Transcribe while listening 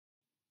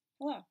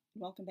Hello,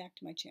 and welcome back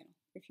to my channel.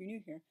 If you're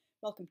new here,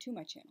 welcome to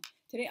my channel.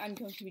 Today I'm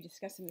going to be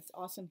discussing this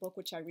awesome book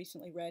which I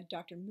recently read,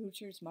 Dr.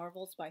 Mutter's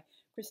Marvels by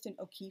Cristin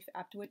O'Keefe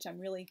Aptowicz. I'm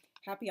really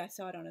happy I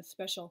saw it on a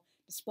special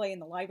display in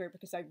the library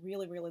because I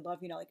really love,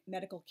 like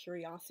medical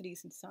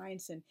curiosities and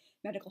science and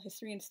medical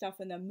history and stuff.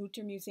 And the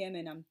Mütter Museum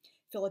in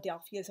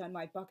Philadelphia is on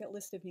my bucket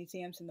list of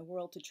museums in the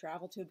world to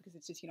travel to because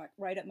it's just,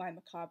 right up my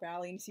macabre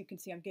alley. And as you can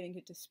see, I'm getting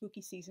into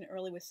spooky season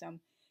early with some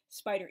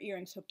spider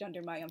earrings hooked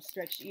under my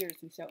stretched ears.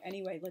 And so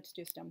anyway, let's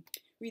just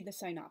read the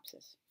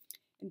synopsis.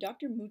 In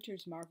Dr.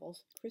 Mutter's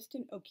Marvels,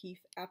 Cristin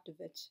O'Keefe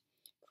Aptowicz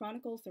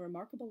chronicles the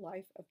remarkable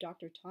life of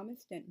Dr.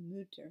 Thomas Dent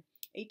Mütter,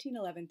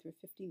 1811 through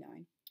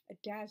 59, a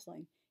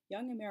dazzling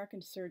young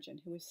American surgeon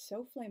who was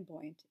so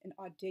flamboyant and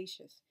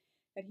audacious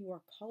that he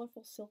wore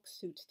colorful silk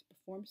suits to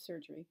perform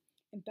surgery,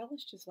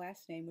 embellished his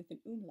last name with an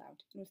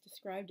umlaut, and was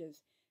described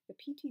as the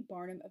P.T.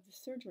 Barnum of the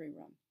surgery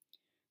room.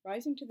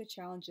 Rising to the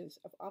challenges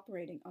of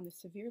operating on the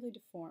severely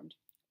deformed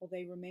while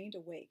they remained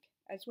awake,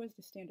 as was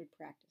the standard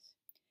practice,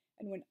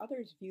 and when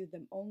others viewed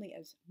them only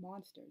as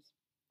monsters,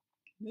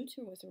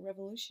 Mütter was a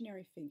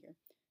revolutionary figure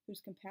whose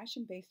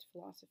compassion-based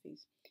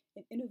philosophies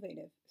and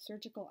innovative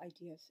surgical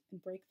ideas and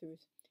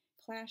breakthroughs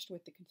clashed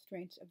with the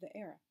constraints of the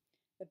era.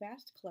 The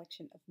vast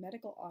collection of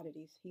medical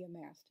oddities he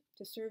amassed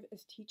to serve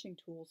as teaching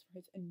tools for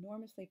his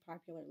enormously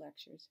popular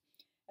lectures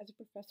as a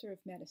professor of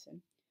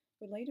medicine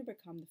would later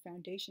become the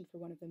foundation for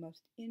one of the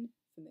most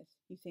infamous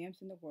museums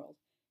in the world,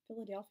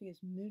 Philadelphia's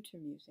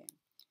Mütter Museum.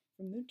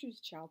 From Mutter's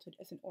childhood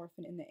as an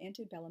orphan in the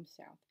antebellum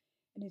South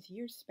and his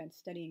years spent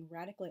studying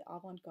radically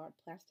avant-garde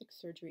plastic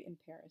surgery in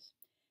Paris,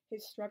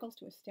 his struggles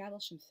to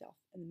establish himself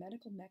in the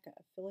medical mecca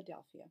of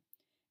Philadelphia,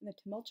 and the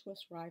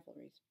tumultuous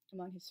rivalries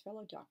among his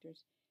fellow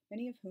doctors,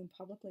 many of whom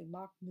publicly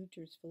mocked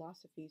Mutter's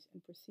philosophies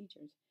and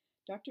procedures,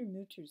 Dr.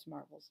 Mutter's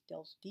Marvels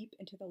delves deep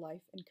into the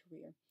life and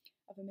career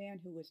of a man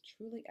who was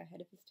truly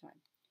ahead of his time.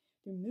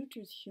 Through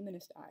Mutter's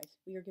humanist eyes,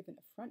 we are given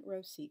a front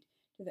row seat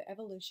to the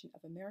evolution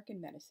of American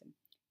medicine,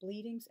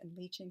 bleedings and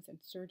leechings and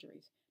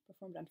surgeries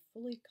performed on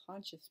fully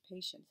conscious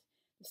patients,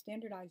 the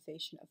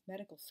standardization of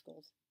medical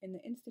schools in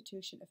the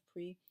institution of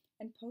pre-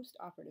 and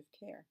post-operative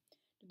care,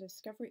 the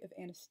discovery of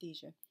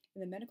anesthesia,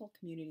 and the medical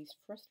community's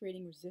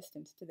frustrating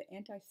resistance to the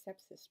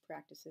antisepsis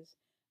practices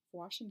of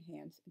washing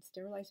hands and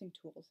sterilizing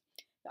tools,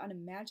 the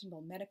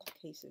unimaginable medical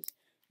cases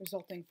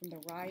resulting from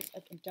the rise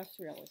of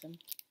industrialism,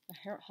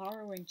 the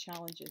harrowing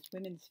challenges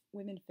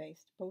women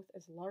faced both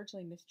as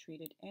largely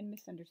mistreated and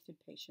misunderstood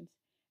patients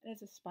and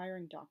as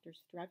aspiring doctors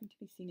striving to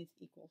be seen as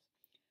equals,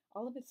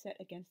 all of it set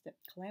against the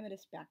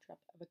calamitous backdrop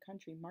of a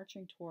country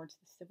marching towards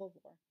the Civil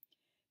War.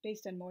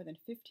 Based on more than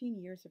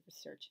 15 years of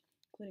research,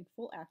 including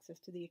full access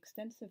to the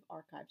extensive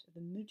archives of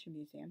the Mütter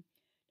Museum,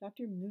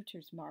 Dr.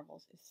 Mutter's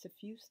Marvels is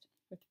suffused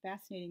with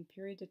fascinating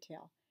period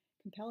detail,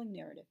 compelling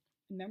narrative,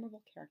 and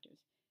memorable characters,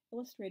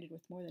 illustrated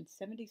with more than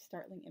 70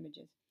 startling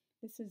images.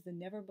 This is the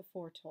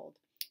never-before-told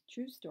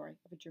true story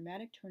of a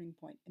dramatic turning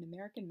point in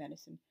American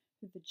medicine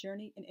through the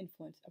journey and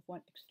influence of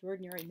one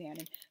extraordinary man.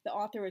 And the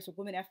author is a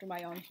woman after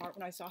my own heart.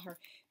 When I saw her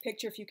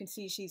picture, if you can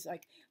see, she's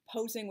like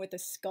posing with a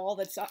skull.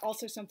 That's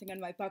also something on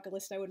my bucket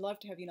list. I would love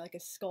to have, like a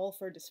skull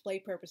for display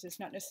purposes,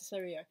 not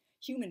necessarily a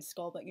human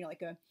skull, but,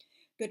 like a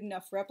good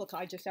enough replica.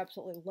 I just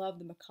absolutely love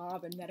the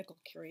macabre and medical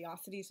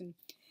curiosities and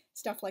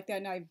stuff like that.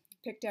 And I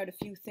picked out a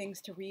few things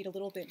to read, a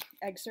little bit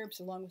excerpts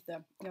along with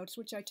the notes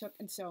which I took.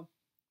 And so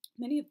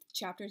many of the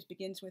chapters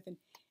begins with an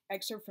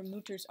excerpt from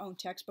Mutter's own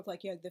textbook,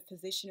 like, the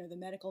physician or the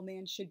medical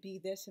man should be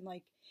this, and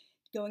like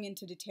going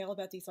into detail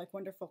about these like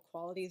wonderful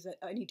qualities that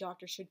any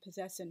doctor should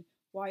possess, and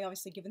why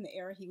obviously given the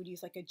era he would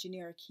use like a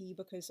generic he,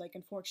 because like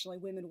unfortunately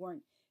women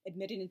weren't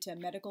admitted into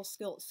medical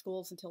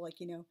schools until like,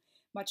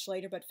 much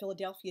later, but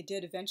Philadelphia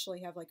did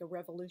eventually have like a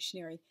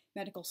revolutionary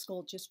medical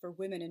school just for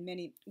women, and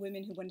many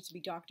women who wanted to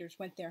be doctors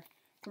went there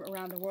from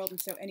around the world.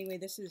 And so anyway,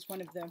 this is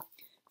one of the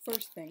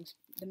first things.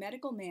 The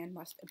medical man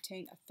must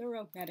obtain a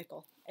thorough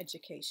medical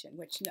education,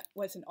 which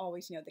wasn't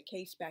always, the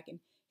case back in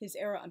his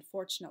era,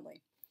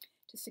 unfortunately.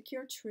 To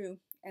secure true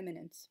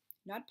eminence,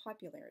 not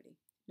popularity,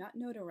 not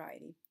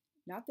notoriety,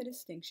 not the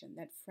distinction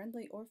that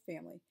friendly or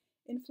family,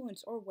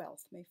 influence or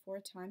wealth may for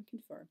a time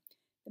confer,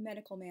 the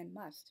medical man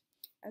must,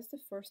 as the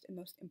first and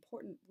most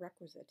important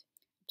requisite,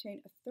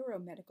 obtain a thorough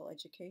medical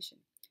education.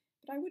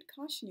 But I would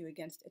caution you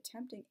against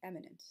attempting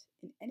eminence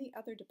in any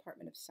other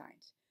department of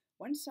science.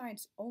 One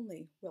science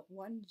only will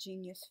one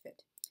genius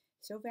fit.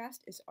 So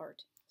vast is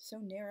art, so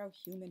narrow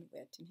human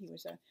wit. And he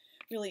was a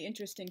really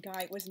interesting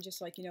guy. It wasn't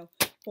just like,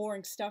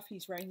 boring stuff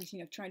he's writing. He's,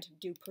 trying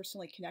to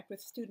personally connect with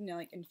the student and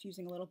like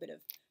infusing a little bit of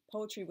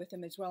poetry with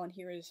him as well. And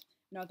here is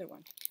another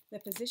one. The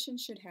physician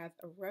should have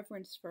a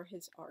reverence for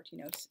his art.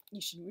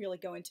 You should really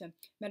go into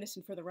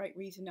medicine for the right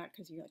reason, not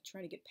because you're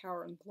trying to get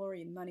power and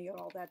glory and money and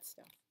all that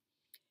stuff.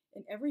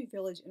 In every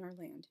village in our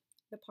land,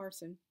 the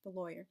parson, the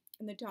lawyer,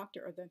 and the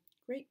doctor are the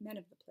great men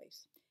of the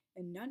place,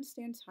 and none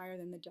stands higher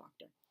than the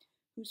doctor,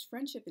 whose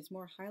friendship is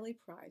more highly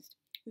prized,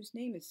 whose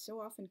name is so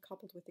often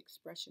coupled with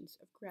expressions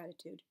of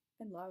gratitude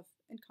and love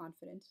and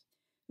confidence,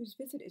 whose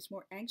visit is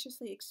more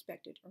anxiously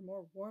expected or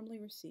more warmly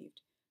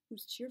received,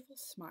 whose cheerful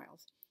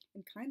smiles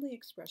and kindly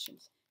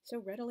expressions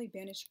so readily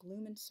banish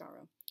gloom and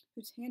sorrow,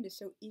 whose hand is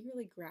so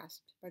eagerly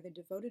grasped by the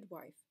devoted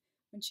wife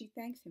when she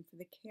thanks him for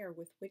the care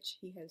with which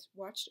he has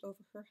watched over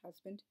her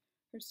husband,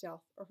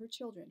 herself, or her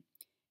children,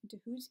 and to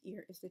whose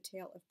ear is the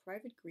tale of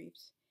private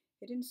griefs,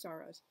 hidden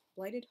sorrows,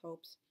 blighted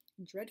hopes,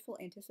 and dreadful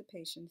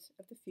anticipations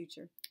of the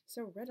future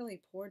so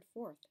readily poured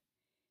forth.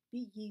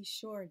 Be ye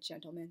sure,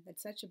 gentlemen, that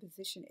such a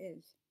position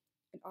is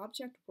an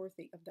object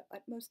worthy of the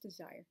utmost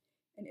desire,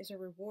 and is a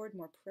reward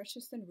more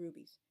precious than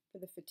rubies for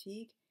the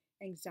fatigue,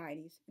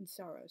 anxieties, and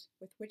sorrows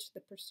with which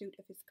the pursuit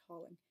of his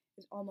calling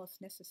is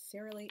almost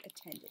necessarily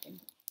attended. And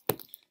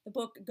the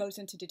book goes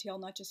into detail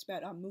not just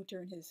about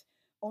Mütter and his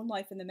own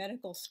life in the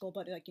medical school,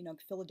 but like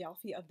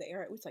Philadelphia of the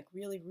era. It was like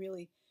really,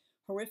 really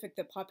horrific.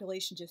 The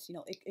population just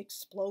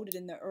exploded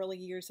in the early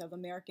years of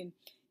American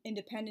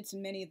independence,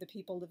 and many of the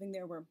people living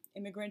there were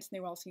immigrants, and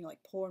they were also like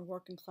poor and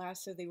working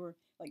class. So they were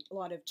like a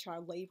lot of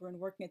child labor and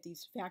working at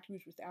these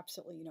factories with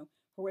absolutely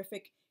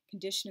horrific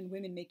condition. And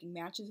women making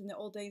matches in the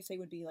old days, they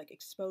would be like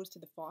exposed to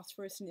the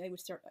phosphorus, and they would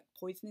start like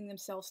poisoning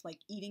themselves, like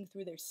eating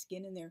through their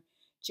skin, and their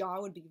jaw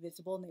would be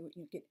visible, and they would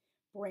get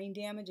brain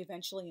damage,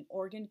 eventually an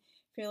organ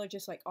failure,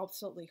 just like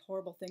absolutely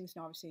horrible things,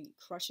 and obviously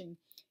crushing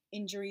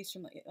injuries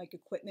from like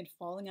equipment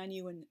falling on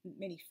you in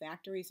many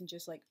factories, and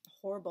just like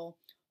horrible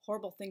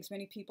things.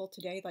 Many people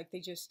today, like,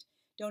 they just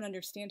don't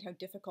understand how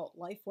difficult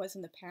life was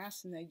in the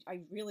past, and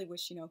I really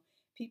wish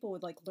people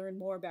would like learn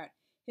more about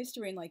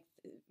history and like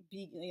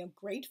be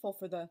grateful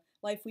for the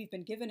life we've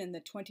been given in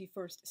the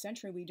 21st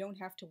century. We don't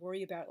have to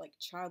worry about like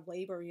child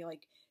labor,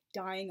 like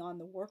dying on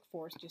the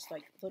workforce, just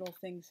like little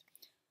things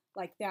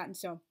like that. And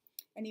so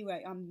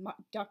anyway,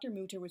 Dr.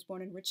 Mütter was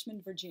born in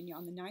Richmond, Virginia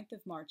on the 9th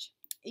of March,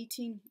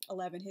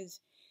 1811. His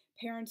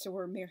parents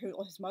were married.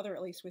 His mother,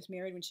 at least, was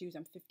married when she was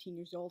 15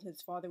 years old.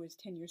 His father was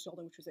 10 years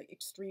old, which was like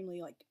extremely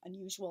like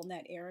unusual in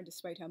that era,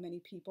 despite how many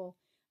people,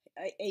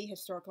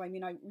 ahistorical. I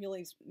mean, I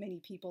realize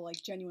many people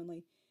like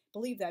genuinely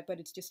believe that, but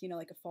it's just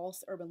like a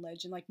false urban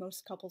legend. Like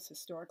most couples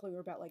historically were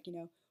about like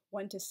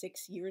 1 to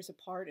 6 years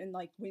apart, and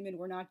like women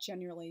were not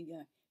generally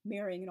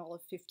marrying at all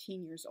of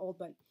 15 years old.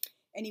 But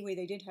anyway,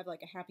 they did have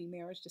like a happy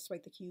marriage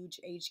despite the huge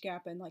age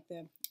gap, and like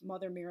the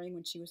mother marrying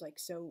when she was like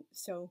so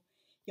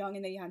young.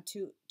 And they had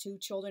two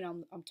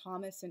children,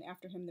 Thomas, and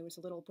after him there was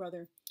a little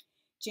brother,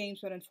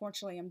 James. But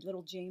unfortunately,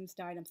 little James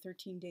died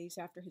 13 days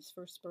after his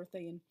first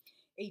birthday in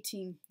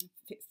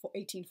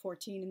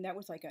 1814, and that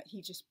was like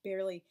he just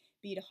barely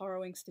beat a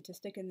harrowing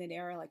statistic in that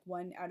era. Like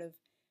 1 out of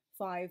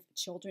 5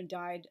 children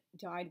died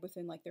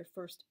within like their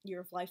first year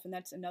of life. And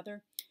that's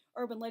another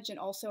urban legend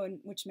also, in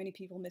which many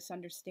people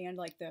misunderstand.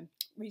 Like the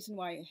reason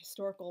why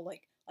historical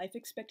like life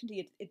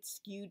expectancy it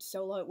skewed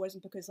so low, it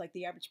wasn't because like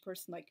the average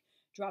person like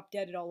dropped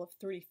dead at all of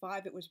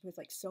 35. It was because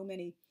like so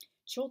many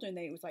children,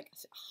 it was like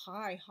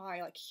high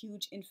like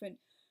huge infant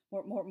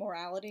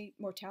mortality,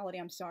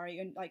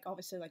 and like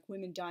obviously like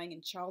women dying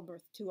in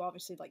childbirth too,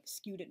 obviously like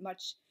skewed it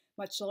much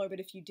lower. But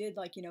if you did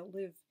like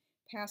live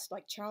past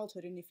like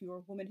childhood, and if you were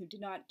a woman who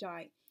did not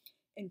die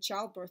in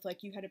childbirth,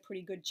 like you had a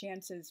pretty good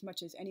chance, as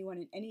much as anyone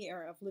in any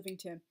era, of living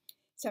to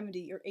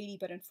 70 or 80.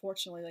 But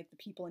unfortunately, like the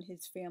people in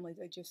his family,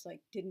 they just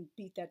like didn't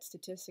beat that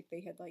statistic.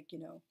 They had like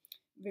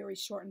very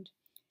shortened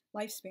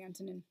lifespans.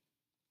 And in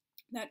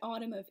that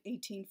autumn of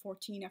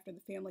 1814, after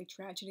the family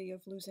tragedy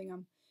of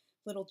losing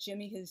little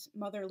Jimmy, his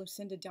mother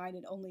Lucinda died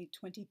at only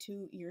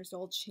 22 years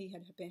old. She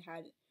had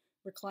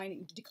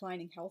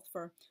declining health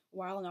for a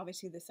while, and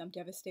obviously this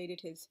devastated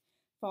his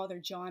father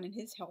John, and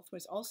his health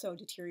was also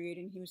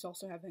deteriorating. He was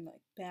also having like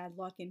bad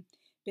luck in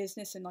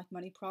business and like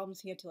money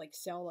problems. He had to like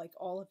sell like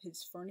all of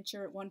his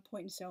furniture at one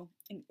point. And so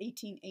in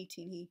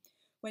 1818 he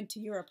went to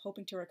Europe,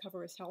 hoping to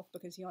recover his health,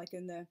 because like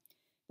in the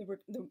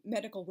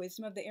medical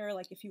wisdom of the era,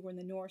 like if you were in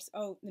the north,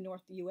 the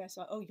U.S.,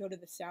 you go to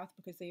the south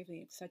because they have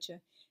such a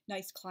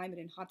nice climate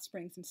and hot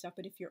springs and stuff.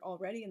 But if you're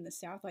already in the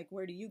south, like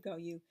where do? You go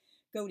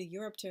to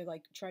Europe to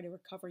like try to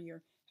recover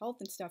your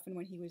health and stuff. And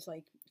when he was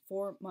like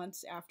 4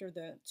 months after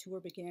the tour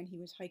began, he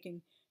was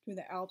hiking through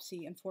the Alps.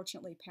 He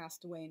unfortunately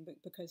passed away, and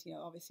because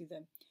obviously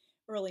the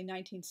early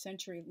 19th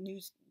century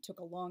news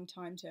took a long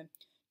time to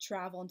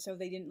travel, and so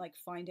they didn't like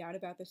find out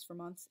about this for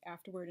months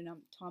afterward. And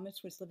Thomas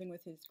was living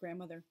with his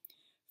grandmother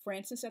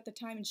Frances at the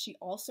time, and she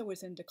also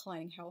was in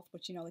declining health.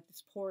 But like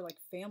this poor like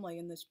family,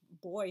 and this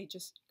boy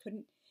just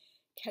couldn't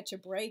catch a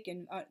break.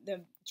 And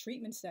the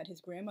treatments that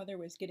his grandmother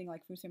was getting,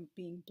 like from him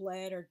being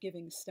bled, or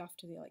giving stuff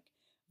to like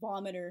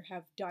vomit or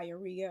have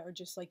diarrhea, or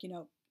just like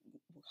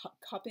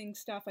cupping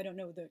stuff. I don't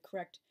know the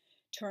correct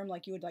term.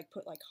 Like you would like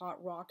put like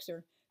hot rocks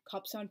or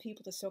cups on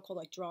people to so-called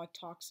like draw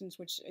toxins,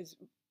 which is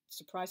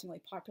surprisingly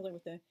popular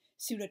with the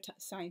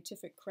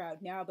pseudo-scientific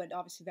crowd now. But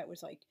obviously that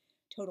was like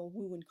total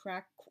woo and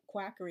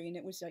quackery, and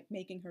it was like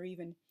making her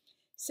even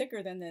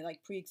sicker than the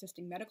like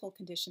pre-existing medical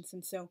conditions.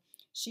 And so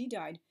she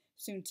died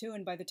soon too,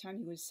 and by the time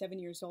he was 7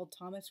 years old,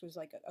 Thomas was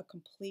like a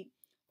complete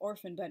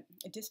orphan. But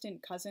a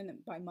distant cousin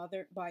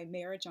by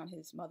marriage on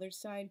his mother's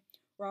side,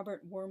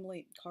 Robert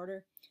Wormley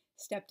Carter,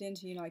 stepped in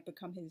to like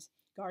become his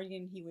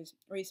guardian. He was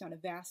raised on a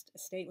vast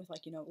estate with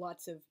like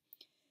lots of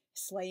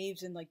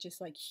slaves and like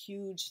just like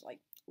huge like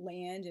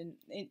land, and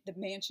the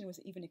mansion was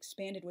even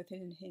expanded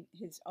within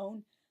his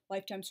own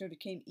lifetime, so it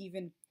became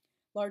even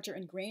larger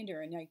and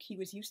grander. And like he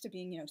was used to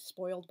being,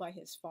 spoiled by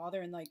his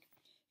father, and like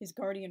his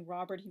guardian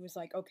Robert, he was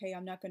like, okay,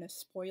 I'm not going to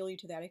spoil you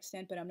to that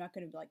extent, but I'm not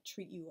going to like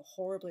treat you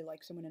horribly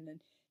like someone in a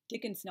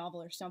Dickens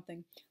novel or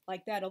something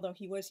like that. Although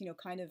he was,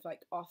 kind of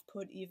like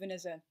off-put even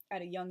as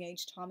at a young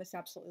age. Thomas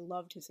absolutely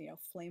loved his,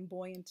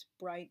 flamboyant,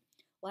 bright,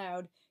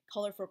 loud,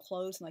 colorful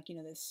clothes, and like,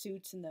 the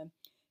suits and the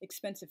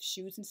expensive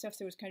shoes and stuff.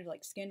 So it was kind of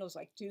like scandals,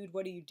 like, dude,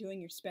 what are you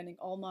doing? You're spending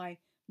all my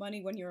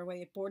money when you're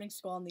away at boarding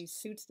school on these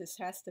suits. This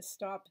has to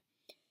stop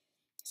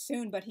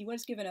soon. But he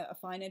was given a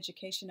fine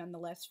education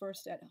nonetheless,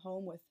 first at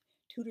home with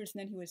tutors, and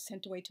then he was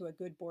sent away to a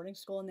good boarding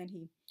school, and then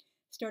he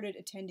started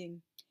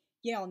attending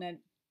Yale. And then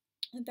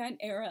at that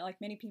era,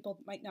 like many people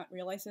might not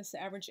realize this,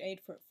 the average age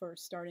for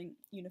starting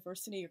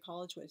university or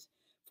college was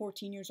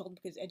 14 years old,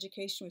 because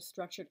education was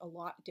structured a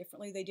lot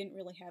differently. They didn't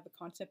really have a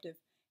concept of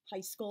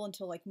high school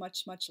until like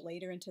much, much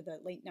later into the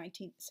late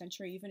 19th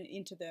century, even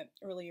into the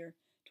earlier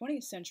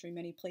 20th century.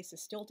 Many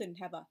places still didn't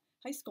have a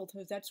high school,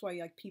 because that's why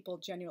like people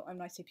generally,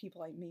 when I say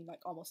people, I mean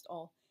like almost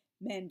all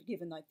men,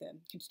 given like the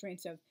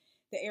constraints of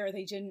the era,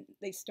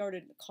 they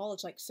started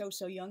college like so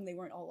young. They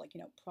weren't all like,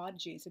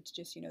 prodigies. It's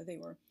just, they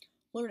were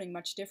learning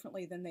much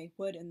differently than they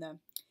would in the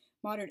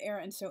modern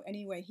era. And so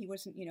anyway, he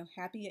wasn't,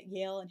 happy at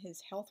Yale, and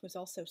his health was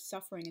also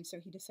suffering. And so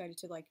he decided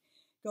to like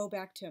go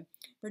back to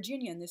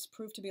Virginia, and this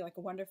proved to be like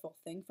a wonderful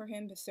thing for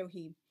him. So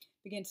he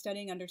began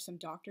studying under some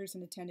doctors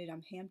and attended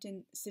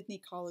Hampton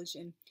Sydney College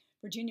in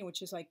Virginia,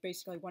 which is like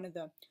basically one of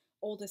the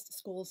oldest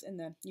schools in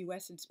the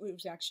U.S. It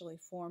was actually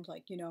formed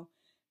like,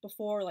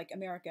 before like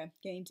America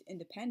gained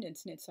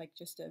independence, and it's like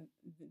just a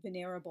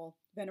venerable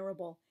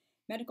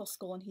medical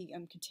school. And he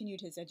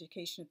continued his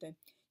education at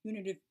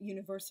the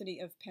University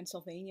of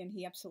Pennsylvania, and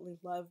he absolutely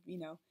loved,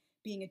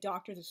 being a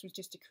doctor. This was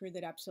just a career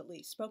that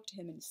absolutely spoke to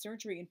him, and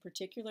surgery in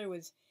particular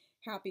was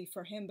happy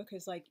for him,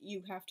 because like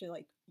you have to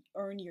like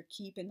earn your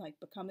keep and like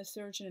become a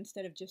surgeon,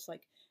 instead of just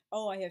like,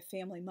 oh, I have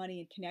family,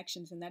 money, and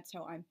connections, and that's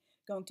how I'm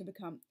going to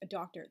become a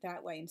doctor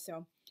that way. And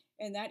so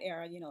in that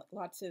era,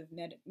 lots of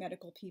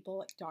medical people,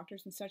 like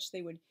doctors and such,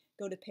 they would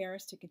go to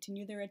Paris to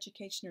continue their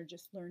education or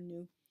just learn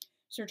new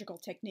surgical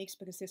techniques,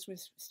 because this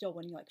was still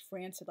when like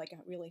France had like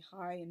a really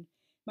high and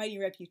mighty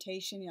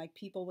reputation. Like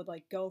people would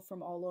like go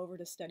from all over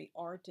to study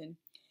art and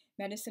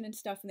medicine and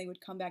stuff, and they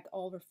would come back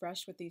all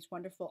refreshed with these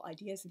wonderful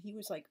ideas. And he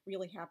was like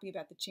really happy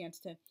about the chance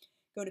to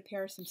go to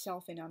Paris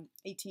himself in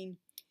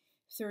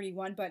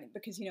 1831, but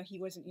because he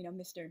wasn't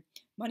Mr.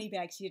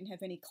 Moneybags, he didn't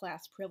have any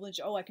class privilege.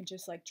 Oh, I can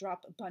just like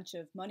drop a bunch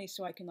of money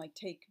so I can like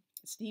take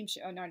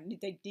steamship. Oh, no,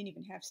 they didn't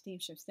even have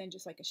steamships then,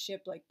 just like a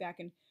ship like back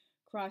and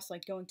across,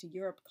 like going to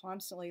Europe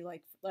constantly,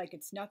 like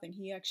it's nothing.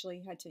 He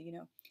actually had to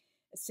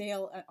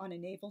sail on a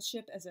naval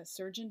ship as a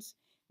surgeon's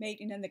mate,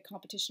 and then the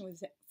competition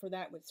for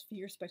that was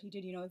fierce. But he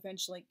did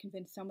eventually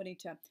convince somebody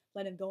to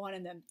let him go on.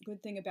 And the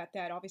good thing about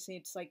that, obviously,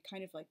 it's like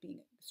kind of like being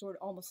sort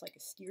of almost like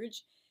a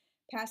steerage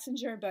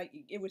passenger, but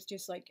it was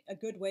just like a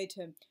good way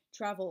to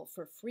travel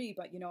for free.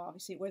 But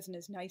obviously it wasn't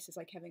as nice as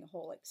like having a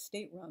whole like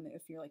stateroom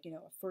if you're like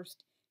a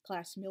first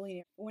class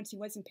millionaire. Once he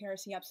was in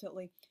Paris, he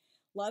absolutely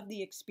loved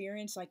the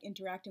experience, like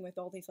interacting with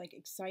all these like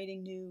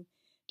exciting new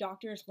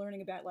doctors,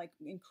 learning about like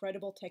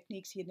incredible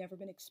techniques he had never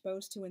been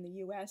exposed to in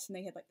the US. And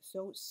they had like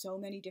so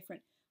many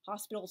different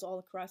hospitals all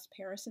across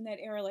Paris in that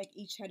era, like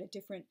each had a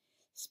different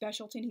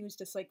specialty, and he was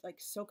just like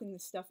soaking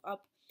this stuff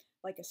up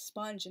like a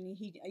sponge. And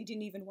he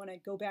didn't even want to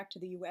go back to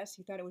the US.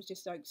 He thought it was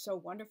just like so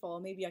wonderful.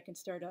 Maybe I can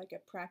start like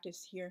a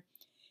practice here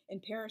in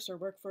Paris or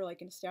work for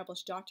like an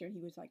established doctor. And he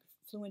was like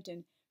fluent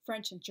in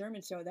French and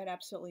German, so that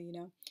absolutely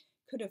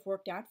could have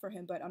worked out for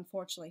him. But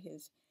unfortunately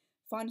his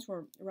funds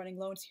were running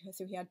low,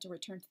 so he had to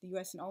return to the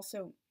US. And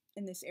also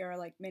in this era,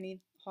 like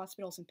many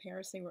hospitals in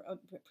Paris, they were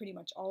pretty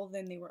much all of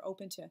them, they were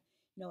open to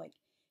like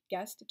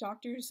guest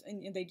doctors,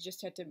 and they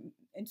just had to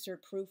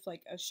insert proof,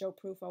 like a show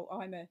proof. Oh,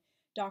 I'm a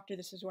doctor,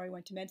 this is where I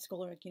went to med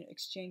school, or like,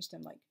 exchange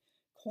them like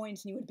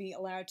coins, and you would be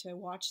allowed to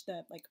watch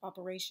the like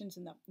operations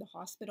in the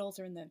hospitals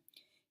or in the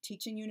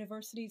teaching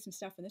universities and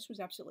stuff. And this was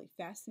absolutely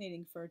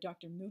fascinating for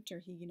Dr.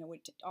 Mütter. He would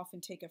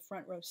often take a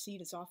front row seat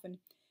as often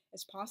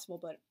as possible.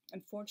 But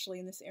unfortunately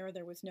in this era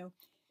there was no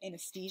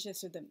anesthesia,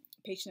 so the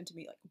patient had to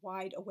be like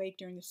wide awake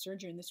during the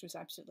surgery, and this was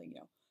absolutely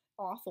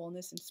awful. And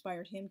this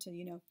inspired him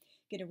to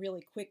get a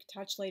really quick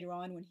touch later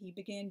on when he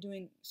began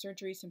doing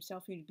surgeries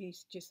himself. He'd be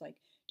just like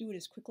do it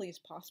as quickly as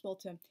possible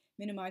to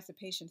minimize the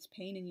patient's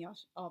pain, and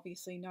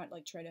obviously not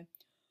like try to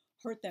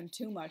hurt them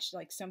too much.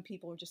 Like some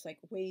people were just like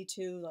way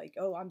too like,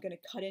 oh, I'm going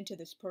to cut into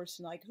this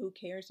person, like who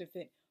cares if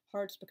it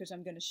hurts, because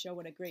I'm going to show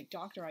what a great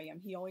doctor I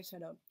am. He always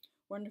had a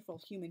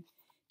wonderful human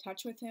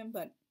touch with him.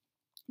 But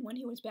when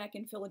he was back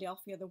in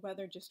Philadelphia, the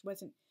weather just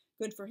wasn't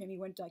good for him. He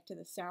went like to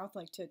the south,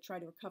 like to try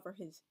to recover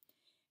his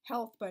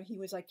health, but he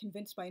was like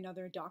convinced by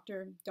another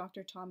doctor,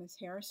 Dr. Thomas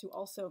Harris, who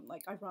also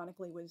like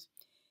ironically was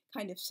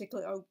kind of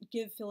sickly. Oh,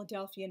 give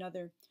Philadelphia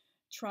another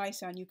try,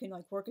 son. You can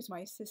like work as my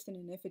assistant,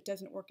 and if it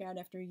doesn't work out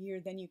after a year,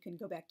 then you can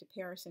go back to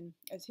Paris. And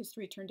as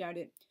history turned out,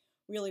 it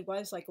really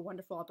was like a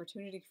wonderful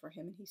opportunity for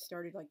him, and he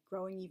started like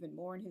growing even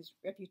more in his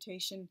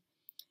reputation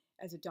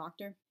as a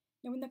doctor.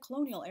 Now, in the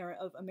colonial era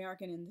of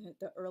America in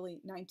the early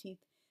 19th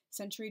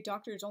century,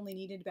 doctors only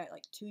needed about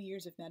like 2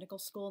 years of medical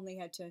school, and they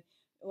had to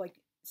like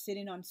sit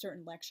in on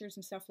certain lectures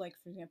and stuff, like,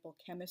 for example,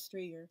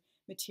 chemistry or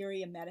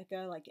materia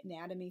medica, like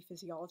anatomy,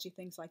 physiology,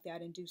 things like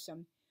that, and do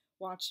some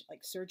watch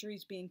like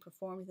surgeries being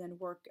performed, then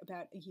work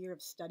about a year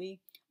of study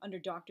under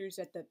doctors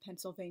at the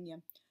Pennsylvania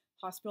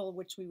hospital,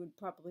 which we would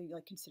probably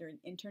like consider an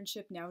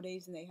internship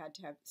nowadays. And they had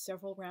to have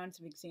several rounds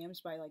of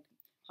exams by like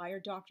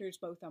hired doctors,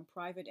 both on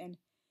private and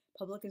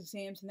public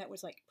exams, and that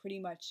was like pretty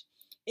much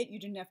it. You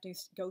didn't have to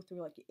go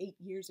through like 8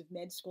 years of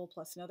med school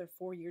plus another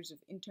 4 years of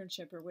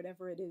internship or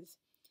whatever it is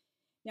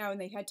now, and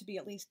they had to be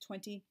at least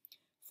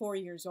 24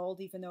 years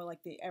old, even though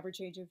like the average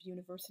age of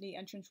university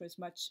entrance was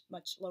much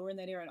lower in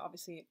that era. And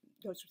obviously it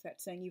goes with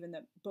that saying, even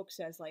the book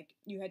says like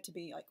you had to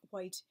be like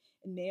white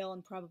and male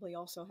and probably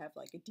also have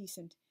like a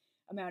decent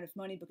amount of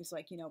money, because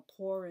like, you know,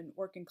 poor and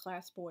working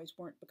class boys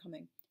weren't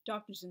becoming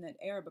doctors in that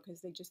era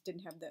because they just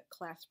didn't have the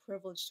class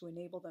privilege to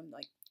enable them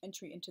like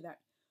entry into that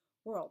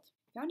world.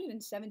 Founded in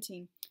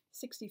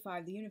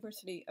 1765, the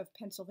University of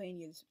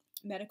Pennsylvania's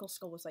medical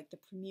school was like the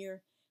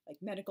premier like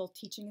medical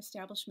teaching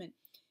establishment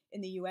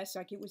in the U.S.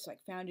 Like, it was like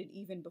founded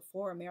even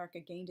before America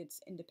gained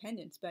its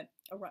independence, but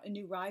a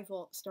new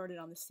rival started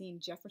on the scene,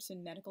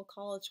 Jefferson Medical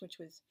College, which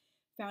was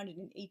founded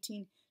in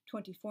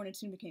 1824, and it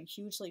soon became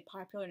hugely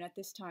popular. And at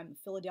this time,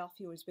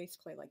 Philadelphia was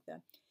basically like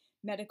the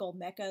medical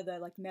mecca, the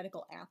like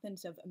medical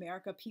Athens of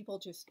America. People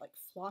just like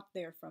flocked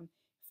there from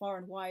far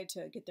and wide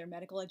to get their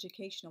medical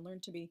education and learn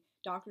to be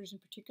doctors, in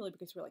particular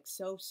because we're like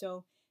so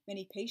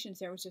many patients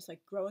there. It was just like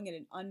growing at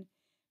an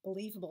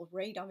unbelievable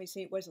rate.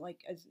 Obviously, it wasn't like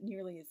as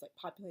nearly as like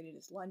populated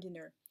as London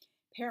or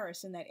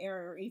Paris in that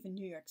era, or even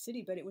New York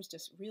City, but it was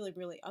just really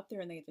up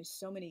there, and there's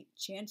so many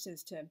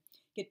chances to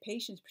get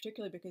patients,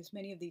 particularly because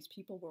many of these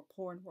people were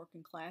poor and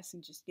working class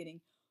and just getting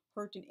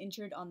hurt and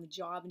injured on the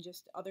job, and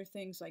just other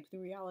things like the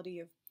reality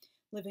of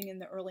living in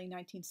the early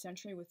 19th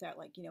century with that,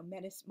 like, you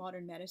know,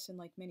 modern medicine,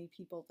 like many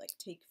people like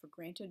take for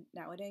granted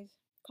nowadays.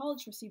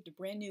 College received a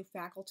brand new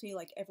faculty,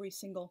 like every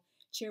single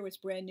chair was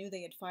brand new.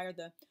 They had fired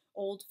the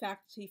old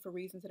faculty for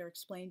reasons that are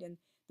explained in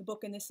the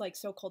book. In this like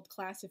so-called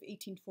class of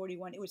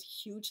 1841, it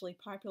was hugely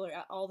popular.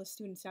 All the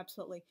students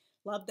absolutely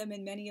loved them,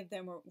 and many of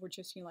them were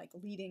just, you know, like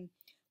leading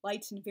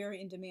lights and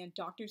very in-demand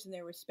doctors in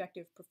their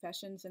respective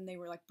professions, and they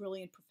were like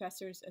brilliant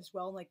professors as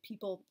well. Like,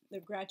 people, the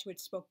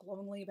graduates spoke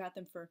glowingly about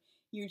them for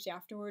years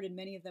afterward, and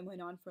many of them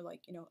went on for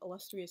like, you know,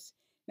 illustrious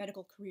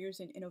medical careers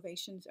and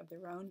innovations of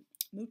their own.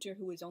 Mütter,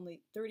 who was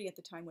only 30 at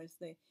the time, was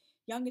the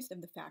youngest of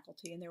the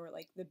faculty, and there were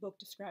like, the book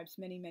describes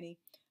many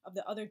of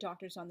the other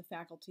doctors on the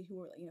faculty who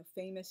were, you know,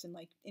 famous and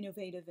like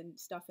innovative and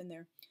stuff in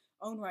their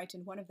own right.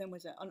 And one of them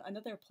was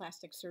another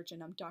plastic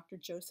surgeon, Dr.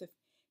 Joseph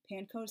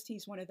Pancoast.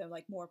 He's one of the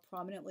like more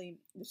prominently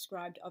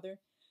described other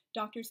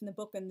doctors in the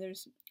book. And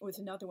was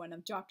another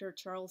one, Dr.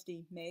 Charles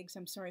D. Meigs.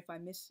 I'm sorry if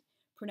I'm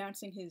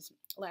mispronouncing his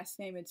last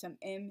name. It's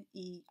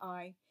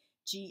Meigs.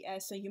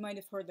 So you might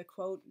have heard the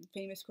quote,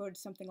 famous quote,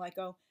 something like,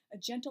 "Oh, a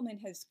gentleman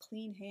has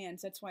clean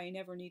hands. That's why I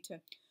never need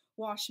to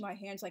wash my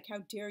hands." Like, how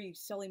dare you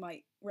sully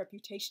my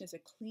reputation as a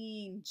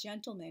clean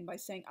gentleman by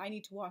saying I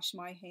need to wash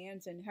my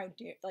hands? And how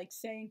dare, like,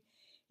 saying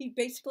he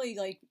basically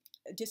like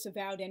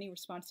disavowed any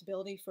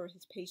responsibility for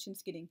his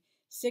patients getting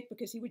sick,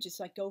 because he would just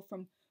like go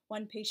from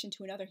one patient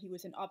to another. He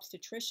was an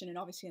obstetrician, and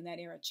obviously in that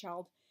era,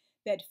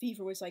 childbed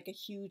fever was like a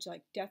huge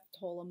like death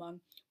toll among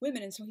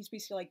women, and so he's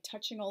basically like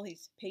touching all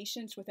these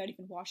patients without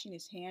even washing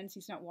his hands.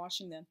 He's not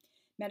washing the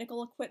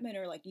medical equipment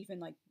or like even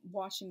like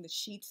washing the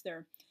sheets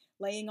they're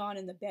laying on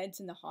in the beds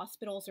in the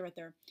hospitals or at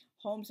their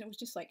homes. And it was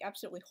just like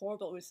absolutely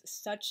horrible. It was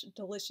such a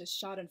delicious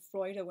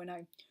schadenfreude. When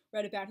I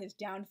read about his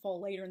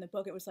downfall later in the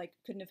book, it was like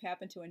couldn't have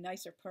happened to a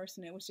nicer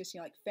person. It was just, you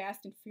know, like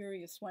fast and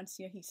furious once,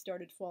 you know, he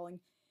started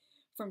falling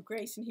from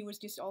grace. And he was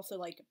just also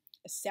like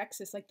a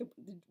sexist. Like the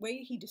way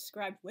he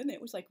described women,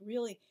 it was like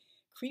really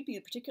creepy,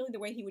 particularly the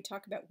way he would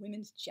talk about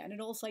women's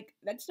genitals. Like,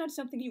 that's not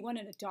something you want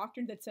in a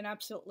doctor. That's an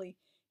absolutely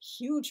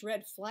huge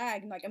red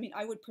flag. And like, I mean,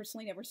 I would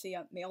personally never see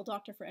a male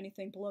doctor for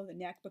anything below the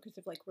neck because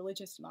of like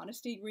religious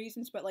modesty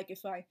reasons. But like,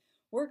 if I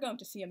were going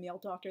to see a male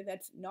doctor,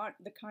 that's not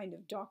the kind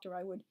of doctor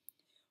I would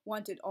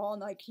want at all.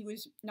 And like, he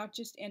was not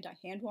just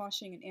anti-hand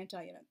washing and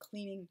anti, you know,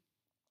 cleaning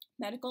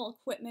medical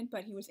equipment,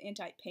 but he was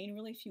anti-pain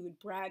relief. He would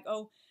brag,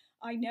 "Oh,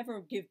 I never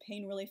give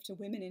pain relief to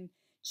women in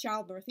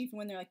childbirth," even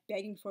when they're like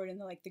begging for it in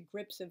the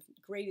grips of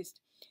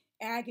greatest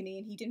agony.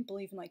 And he didn't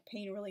believe in like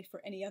pain relief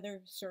for any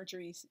other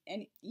surgeries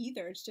and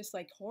either. It's just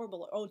like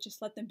horrible. "Oh,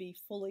 just let them be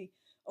fully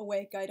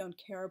awake. I don't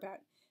care about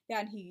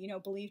that." And he, you know,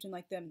 believed in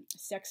like the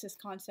sexist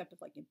concept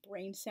of like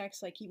brain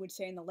sex. Like, he would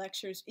say in the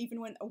lectures, even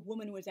when a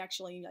woman was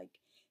actually like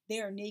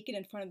there naked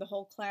in front of the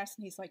whole class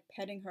and he's like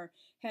petting her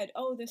head,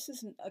 "Oh, this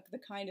isn't the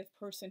kind of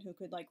person who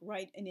could like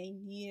write an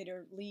Aeneid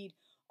or lead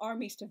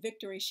armies to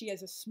victory. She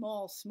has a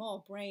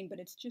small brain, but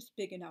it's just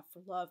big enough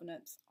for love." And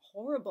it's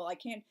horrible. I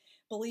can't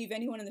believe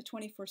anyone in the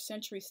 21st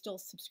century still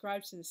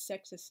subscribes to the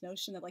sexist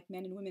notion that like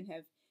men and women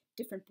have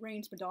different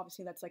brains, but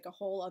obviously that's like a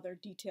whole other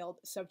detailed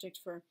subject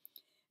for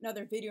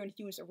another video. And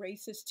he was a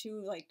racist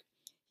too. Like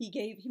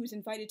he was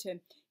invited to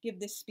give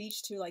this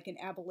speech to like an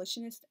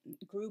abolitionist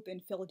group in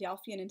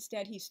Philadelphia, and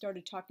instead he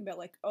started talking about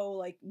like, oh,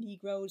 like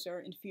Negroes are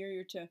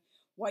inferior to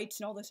whites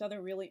and all this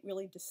other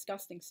really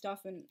disgusting stuff.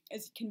 And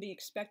as can be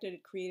expected,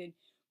 it created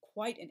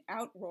quite an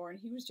outroar. And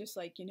he was just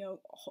like,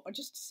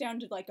 just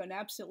sounded like an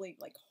absolutely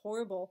like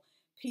horrible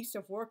piece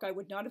of work. I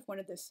would not have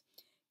wanted this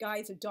guy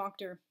as a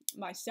doctor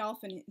myself.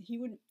 And he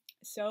would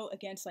so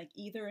against like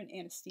ether and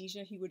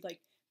anesthesia. He would like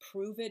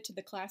prove it to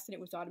the class that it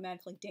was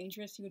automatically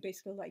dangerous. He would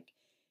basically like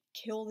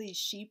kill these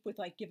sheep with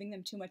like giving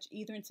them too much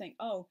ether and saying,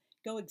 oh,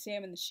 go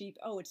examine the sheep.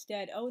 Oh, it's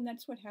dead. Oh, and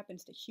that's what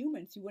happens to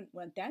humans. You wouldn't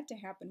want that to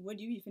happen, would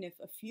you? Even if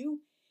a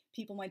few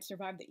people might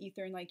survive the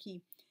ether. And like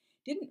he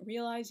didn't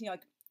realize,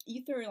 like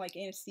ether, like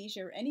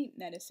anesthesia or any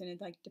medicine,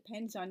 it like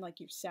depends on like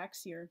your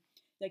sex, your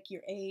like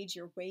your age,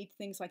 your weight,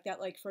 things like that.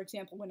 Like for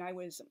example, when I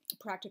was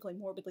practically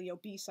morbidly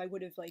obese, I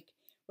would have like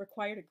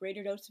required a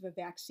greater dose of a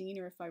vaccine,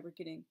 or if I were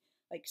getting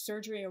like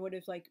surgery, I would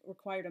have like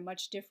required a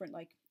much different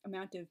like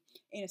amount of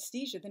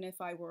anesthesia than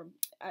if I were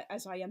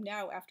as I am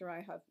now after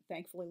I have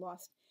thankfully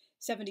lost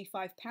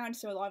 75 pounds.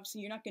 So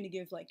obviously you're not going to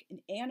give like an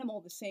animal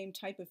the same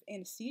type of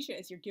anesthesia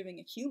as you're giving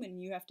a human.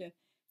 You have to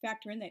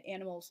factor in that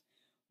animal's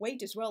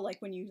weight as well.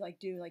 Like when you like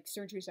do like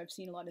surgeries, I've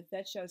seen a lot of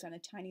vet shows on a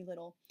tiny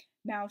little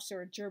mouse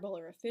or a gerbil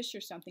or a fish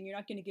or something. You're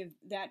not going to give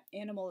that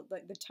animal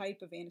like the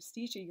type of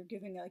anesthesia you're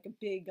giving like a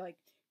big like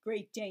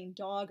Great Dane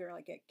dog or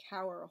like a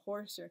cow or a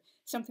horse or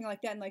something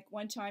like that. And like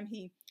one time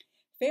he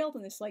failed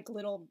in this like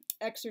little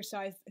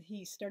exercise.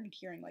 He started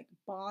hearing like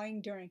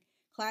baaing during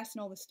class,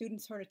 and all the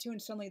students heard it too.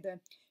 And suddenly the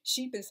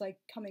sheep is like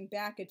coming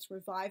back. It's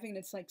reviving, and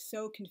it's like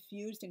so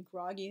confused and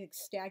groggy, like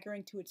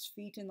staggering to its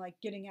feet and like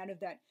getting out of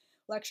that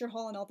lecture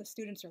hall. And all the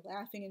students are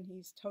laughing, and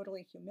he's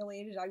totally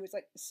humiliated. I was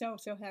like so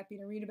happy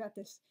to read about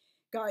this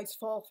guy's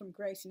fall from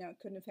grace. It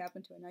couldn't have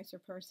happened to a nicer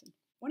person.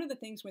 One of the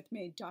things what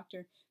made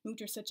Dr.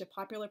 Mütter such a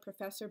popular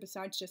professor,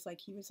 besides just like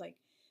he was like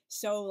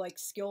so like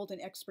skilled and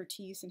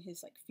expertise in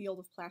his like field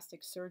of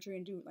plastic surgery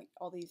and do like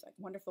all these like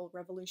wonderful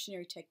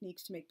revolutionary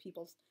techniques to make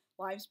people's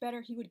lives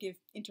better, he would give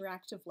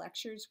interactive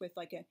lectures with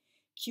like a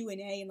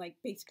Q&A and like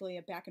basically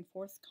a back and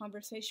forth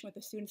conversation with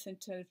the students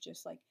instead of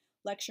just like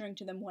lecturing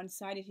to them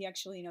one-sided. He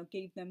actually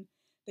gave them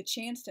the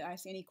chance to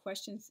ask any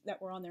questions that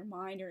were on their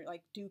mind, or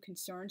like do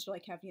concerns, or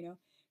like have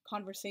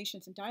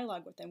conversations and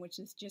dialogue with them, which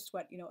is just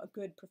what a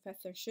good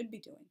professor should be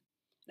doing.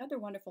 Another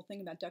wonderful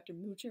thing about Dr.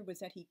 Mütter was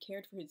that he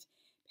cared for his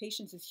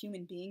patients as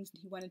human beings,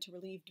 and he wanted to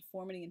relieve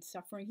deformity and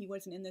suffering. He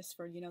wasn't in this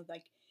for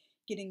like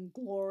getting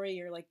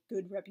glory or like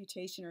good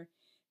reputation or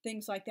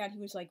things like that. He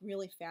was like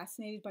really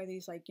fascinated by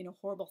these like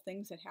horrible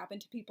things that happen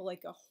to people,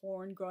 like a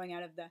horn growing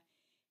out of the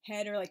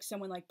head, or like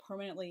someone like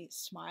permanently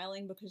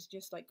smiling because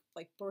just like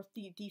birth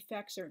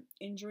defects or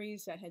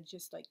injuries that had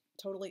just like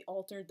totally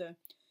altered the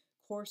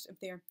course of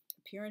their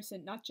appearance.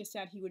 And not just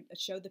that, he would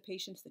show the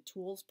patients the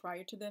tools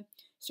prior to the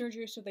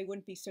surgery so they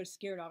wouldn't be so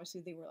scared.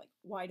 Obviously they were like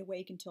wide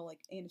awake until like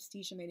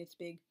anesthesia made its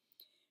big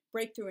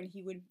breakthrough, and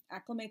he would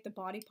acclimate the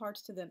body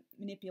parts to the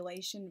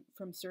manipulation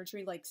from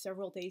surgery. Like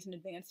several days in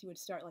advance he would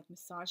start like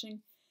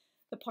massaging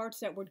the parts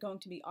that were going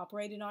to be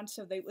operated on,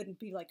 so they wouldn't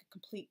be like a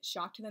complete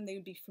shock to them. They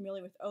would be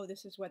familiar with, oh,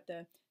 this is what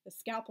the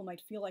scalpel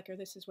might feel like, or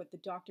this is what the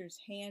doctor's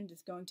hand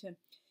is going to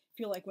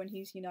feel like when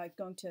he's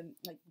going to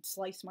like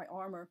slice my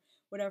arm or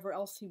whatever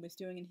else he was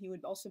doing. And he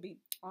would also be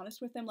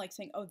honest with them, like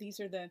saying, oh, these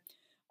are the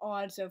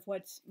odds of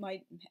what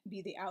might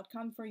be the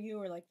outcome for you,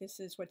 or like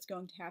this is what's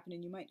going to happen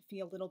and you might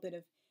feel a little bit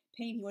of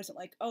pain. He wasn't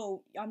like,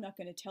 oh, I'm not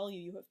going to tell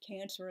you have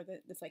cancer, or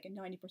that there's like a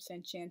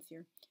 90% chance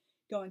you're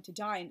going to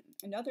die. And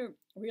another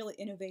really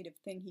innovative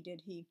thing he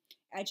did, he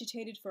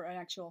agitated for an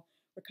actual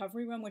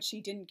recovery room, which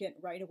he didn't get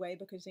right away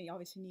because they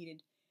obviously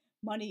needed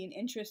money and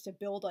interest to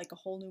build like a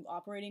whole new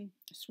operating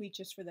suite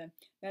just for the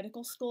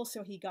medical school.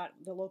 So he got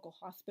the local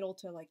hospital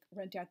to like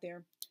rent out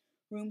their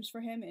rooms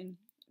for him. And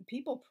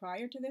people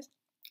prior to this,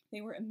 they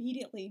were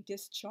immediately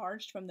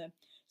discharged from the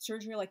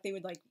surgery. Like they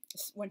would like,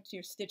 once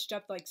you're stitched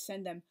up, like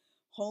send them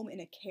home in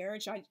a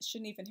carriage. I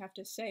shouldn't even have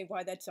to say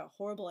why that's a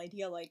horrible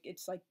idea. Like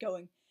it's like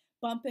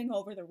bumping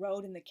over the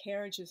road, and the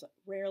carriage is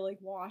rarely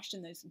washed,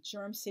 and there's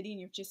germ city,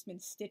 and you've just been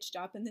stitched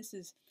up. And this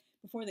is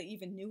before they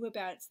even knew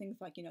about things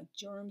like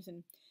germs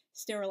and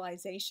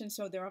sterilization.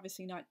 So they're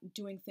obviously not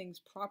doing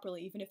things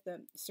properly. Even if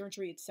the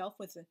surgery itself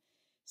was a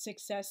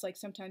success, like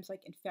sometimes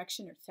like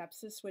infection or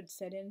sepsis would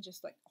set in,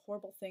 just like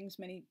horrible things.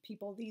 Many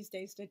people these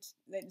days,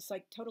 it's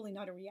like totally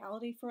not a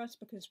reality for us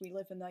because we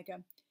live in like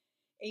a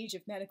age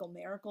of medical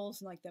miracles,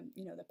 and like the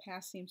the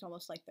past seems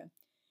almost like the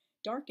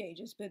dark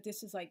ages. But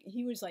this is like,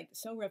 he was like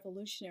so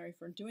revolutionary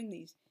for doing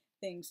these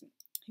things.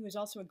 He was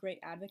also a great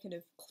advocate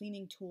of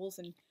cleaning tools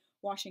and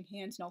washing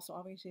hands, and also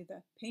obviously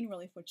the pain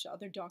relief, which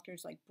other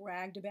doctors like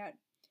bragged about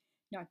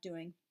not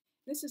doing.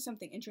 This is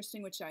something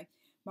interesting which I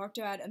marked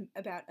out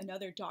about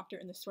another doctor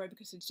in the story,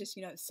 because it's just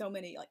so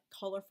many like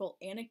colorful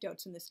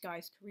anecdotes in this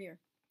guy's career.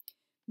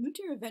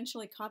 Mütter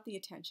eventually caught the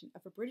attention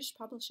of a British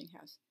publishing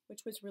house,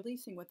 which was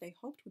releasing what they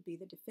hoped would be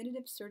the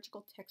definitive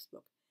surgical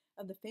textbook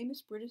of the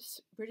famous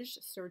British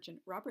surgeon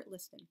Robert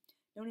Liston,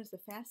 known as the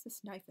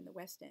fastest knife in the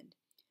West End.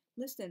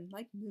 Liston,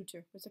 like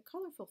Mütter, was a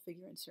colorful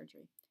figure in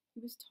surgery. He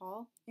was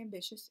tall,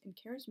 ambitious, and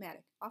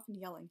charismatic, often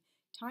yelling,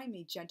 "Tie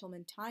me,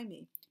 gentlemen, tie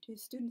me," to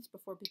his students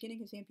before beginning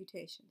his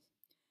amputations.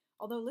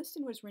 Although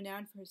Liston was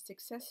renowned for his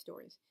success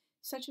stories,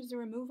 such as the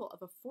removal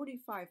of a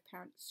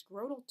 45-pound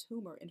scrotal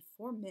tumor in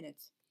 4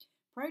 minutes,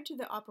 prior to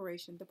the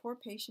operation, the poor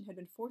patient had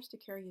been forced to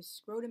carry his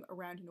scrotum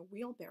around in a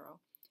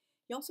wheelbarrow.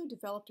 He also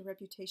developed a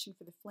reputation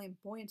for the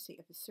flamboyancy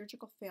of his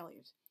surgical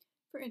failures.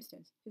 For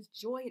instance, his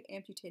joy at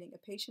amputating a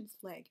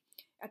patient's leg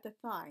at the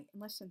thigh in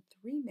less than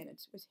 3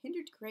 minutes was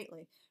hindered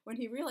greatly when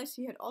he realized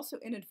he had also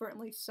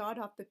inadvertently sawed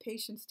off the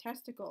patient's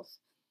testicles.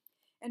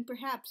 And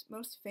perhaps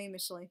most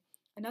famously,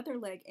 another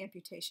leg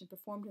amputation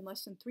performed in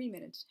less than 3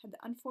 minutes had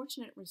the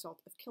unfortunate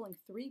result of killing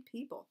 3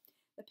 people: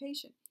 the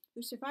patient,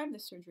 who survived the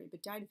surgery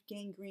but died of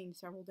gangrene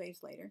several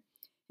days later,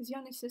 his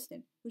young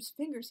assistant, whose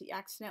fingers he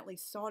accidentally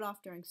sawed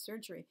off during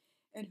surgery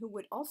and who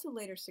would also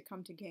later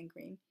succumb to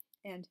gangrene,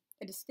 and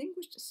a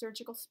distinguished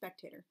surgical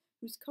spectator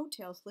whose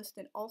coattails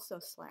Liston also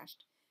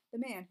slashed. The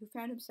man, who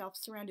found himself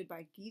surrounded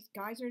by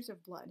geysers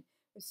of blood,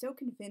 was so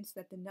convinced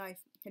that the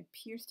knife had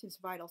pierced his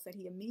vitals that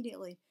he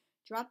immediately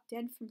dropped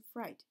dead from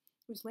fright.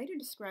 It was later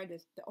described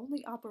as the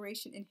only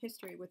operation in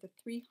history with a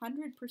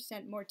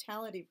 300%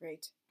 mortality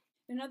rate.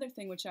 Another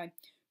thing which I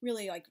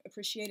really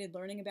appreciated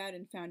learning about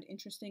and found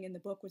interesting in the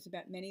book was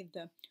about many of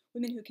the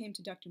women who came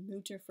to Dr.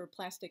 Mütter for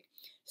plastic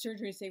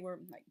surgeries. They were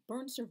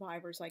burn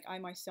survivors. I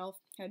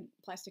myself had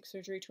plastic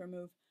surgery to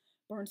remove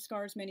burn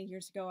scars many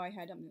years ago. I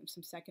had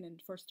some second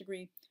and first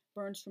degree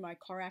burns from my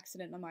car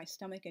accident on my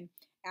stomach and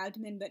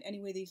abdomen. But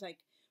anyway, these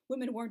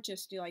women weren't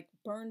just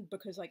burned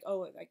because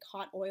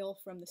hot oil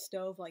from the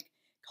stove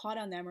caught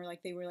on them, or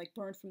they were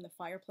burned from the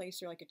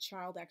fireplace, or a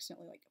child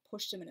accidentally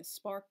pushed them and a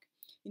spark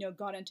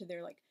got into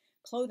their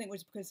clothing. It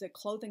was because the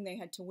clothing they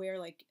had to wear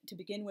to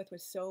begin with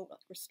was so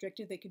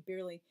restricted they could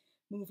barely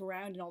move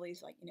around in all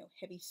these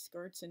heavy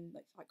skirts and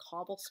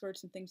hobble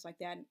skirts and things like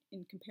that,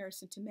 in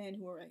comparison to men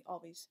who were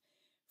always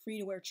free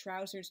to wear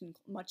trousers and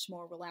much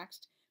more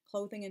relaxed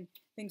clothing and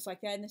things like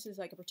that. And this is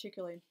a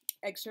particular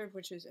excerpt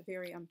which is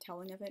very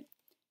telling of it.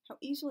 How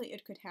easily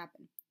it could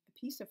happen. A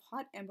piece of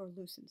hot ember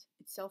loosens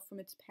itself from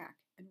its pack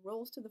and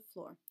rolls to the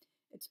floor,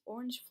 its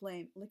orange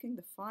flame licking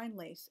the fine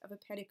lace of a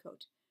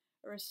petticoat,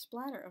 or a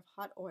splatter of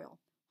hot oil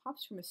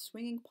hops from a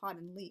swinging pot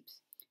and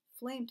leaps,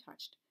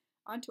 flame-touched,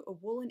 onto a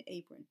woolen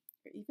apron,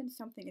 or even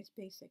something as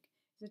basic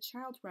as a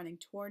child running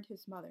toward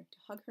his mother to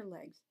hug her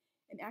legs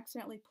and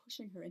accidentally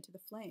pushing her into the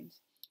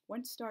flames.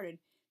 Once started,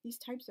 these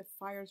types of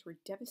fires were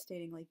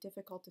devastatingly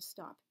difficult to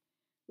stop.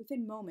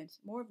 Within moments,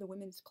 more of the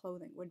women's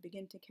clothing would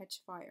begin to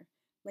catch fire,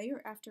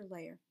 layer after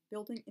layer,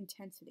 building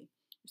intensity,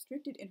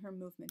 restricted in her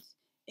movements,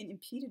 and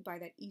impeded by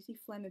that easy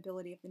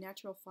flammability of the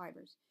natural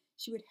fibers.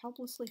 She would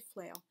helplessly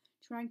flail,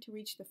 trying to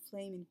reach the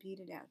flame and beat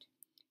it out.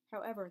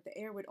 However, the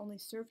air would only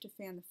serve to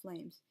fan the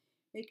flames,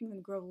 making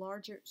them grow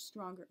larger,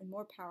 stronger, and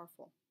more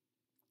powerful.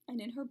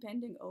 And in her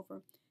bending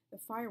over, the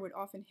fire would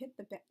often hit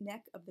the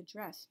neck of the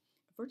dress,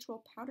 a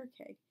virtual powder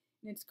keg,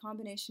 in its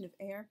combination of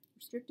air,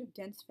 restrictive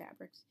dense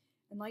fabrics,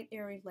 and light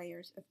airy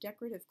layers of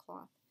decorative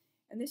cloth.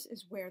 And this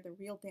is where the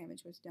real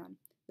damage was done.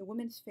 The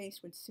woman's face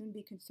would soon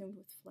be consumed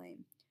with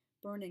flame,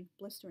 burning,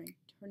 blistering,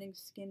 turning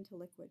skin to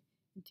liquid,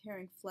 and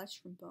tearing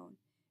flesh from bone.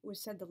 It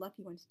was said the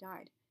lucky ones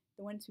died.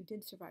 The ones who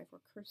did survive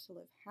were cursed to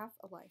live half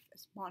a life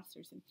as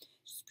monsters. And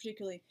it's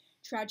particularly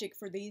tragic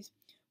for these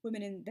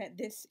women in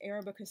this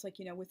era because,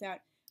 without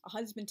a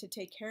husband to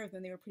take care of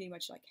them, they were pretty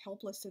much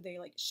helpless. So they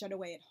shut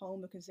away at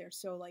home because they're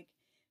so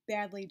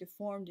badly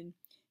deformed and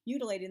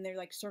mutilated, and their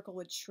circle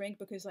would shrink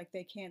because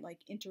they can't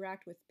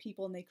interact with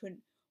people, and they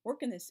couldn't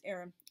work in this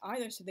era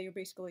either. So they were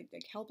basically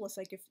helpless.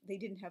 If they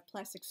didn't have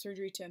plastic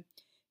surgery to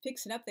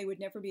fix it up, they would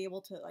never be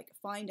able to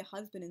find a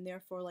husband and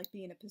therefore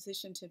be in a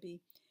position to be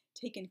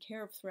taken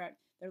care of throughout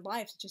their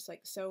lives. Just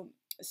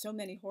so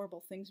many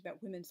horrible things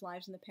about women's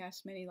lives in the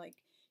past. Many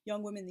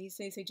young women these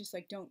days, they just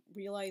don't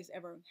realize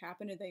ever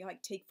happened, or they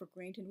take for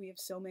granted. We have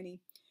so many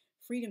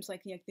freedoms,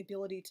 the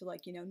ability to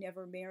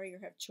never marry or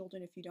have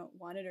children if you don't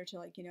want it, or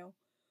to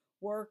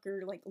work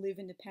or live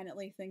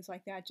independently, things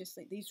like that. Just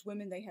these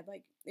women, they had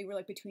they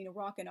were between a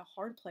rock and a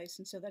hard place,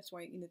 and so that's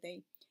why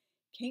they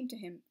came to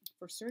him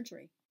for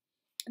surgery.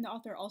 And the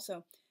author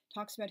also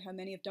talks about how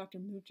many of Dr.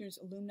 Mutter's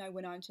alumni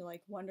went on to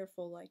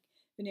wonderful,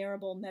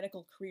 venerable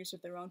medical careers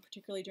of their own,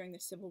 particularly during the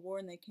Civil War,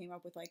 and they came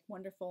up with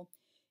wonderful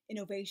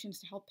innovations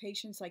to help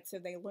patients. So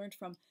they learned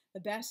from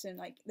the best,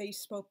 and they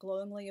spoke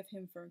glowingly of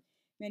him for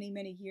many,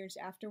 many years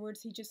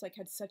afterwards. He just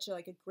had such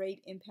a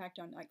great impact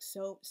on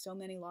so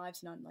many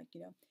lives, and on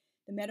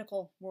the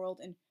medical world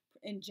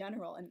in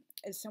general. And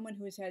as someone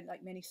who has had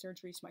many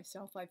surgeries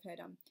myself, I've had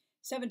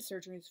 7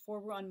 surgeries. 4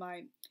 were on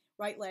my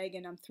right leg,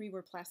 and 3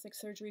 were plastic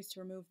surgeries to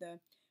remove the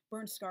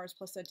burn scars,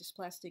 plus a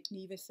dysplastic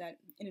nevus that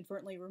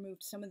inadvertently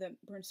removed some of the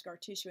burn scar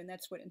tissue, and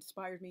that's what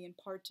inspired me in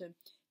part to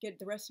get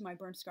the rest of my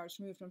burn scars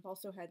removed. And I've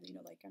also had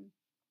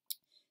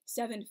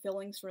 7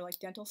 fillings for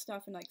dental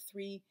stuff, and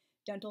 3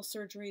 dental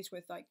surgeries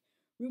with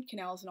root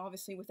canals, and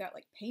obviously without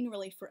like pain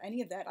relief for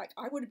any of that,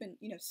 I would have been,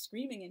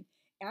 screaming in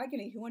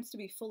agony. Who wants to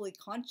be fully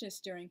conscious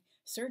during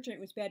surgery? It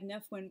was bad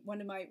enough when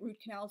one of my root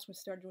canals was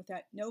started with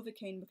that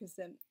Novocaine because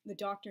the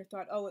doctor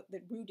thought, oh,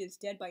 the root is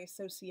dead by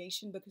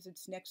association because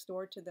it's next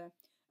door to the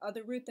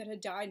other root that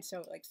had died.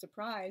 So like,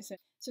 surprise. And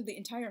so the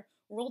entire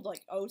world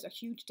like owes a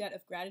huge debt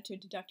of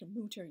gratitude to Dr.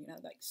 Mütter.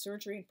 Like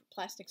surgery and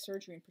plastic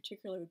surgery in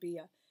particular would be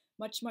a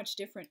much, much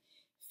different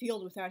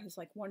field without his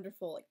like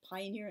wonderful, like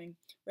pioneering,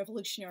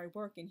 revolutionary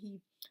work. And he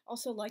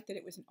also liked that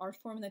it was an art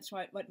form, and that's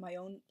what my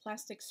own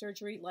plastic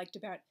surgery liked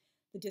about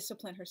the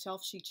discipline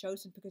herself. She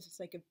chose it because it's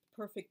like a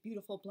perfect,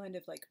 beautiful blend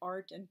of like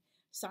art and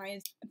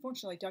science.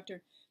 Unfortunately,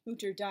 Dr.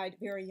 Mütter died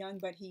very young,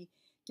 but he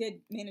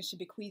did manage to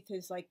bequeath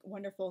his like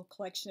wonderful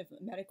collection of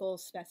medical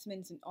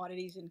specimens and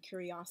oddities and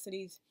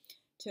curiosities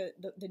to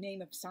the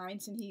name of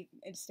science, and he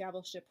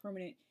established a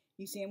permanent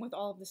museum with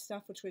all of this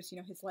stuff, which was,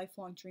 his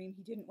lifelong dream.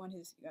 He didn't want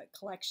his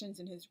collections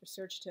and his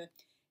research to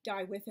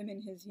die with him,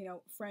 and his,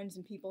 friends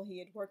and people he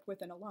had worked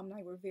with and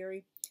alumni were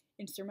very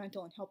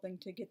instrumental in helping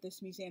to get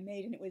this museum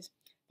made. And it was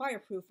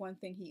fireproof, one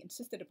thing he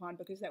insisted upon,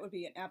 because that would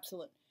be an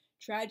absolute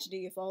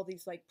tragedy if all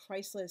these like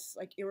priceless,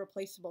 like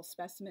irreplaceable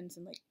specimens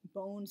and like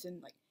bones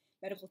and like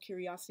medical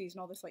curiosities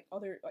and all this like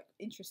other like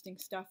interesting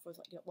stuff was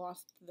like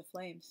lost to the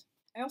flames.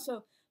 I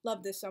also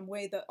love this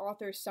way the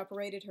author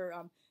separated her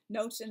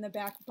notes in the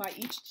back by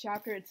each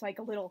chapter. It's like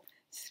a little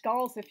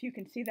skulls, if you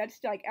can see. That's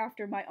like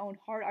after my own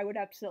heart. I would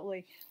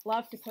absolutely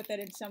love to put that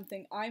in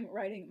something I'm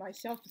writing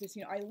myself, because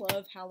I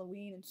love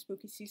Halloween and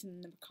spooky season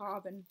and the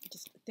macabre and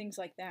just things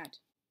like that.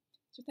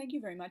 So thank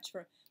you very much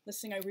for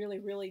listening. I really,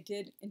 really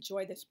did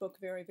enjoy this book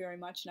very, very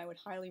much, and I would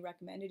highly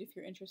recommend it if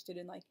you're interested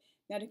in like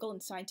medical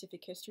and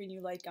scientific history and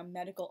you like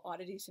medical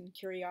oddities and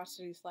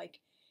curiosities like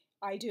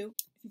I do.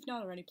 If you've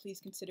not already,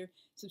 please consider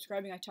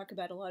subscribing. I talk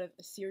about a lot of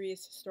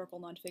serious historical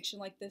nonfiction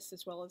like this,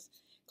 as well as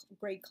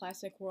great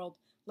classic world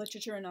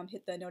literature, and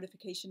hit the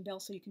notification bell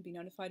so you can be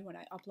notified when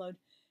I upload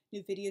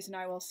new videos, and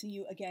I will see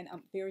you again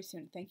very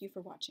soon. Thank you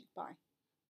for watching. Bye.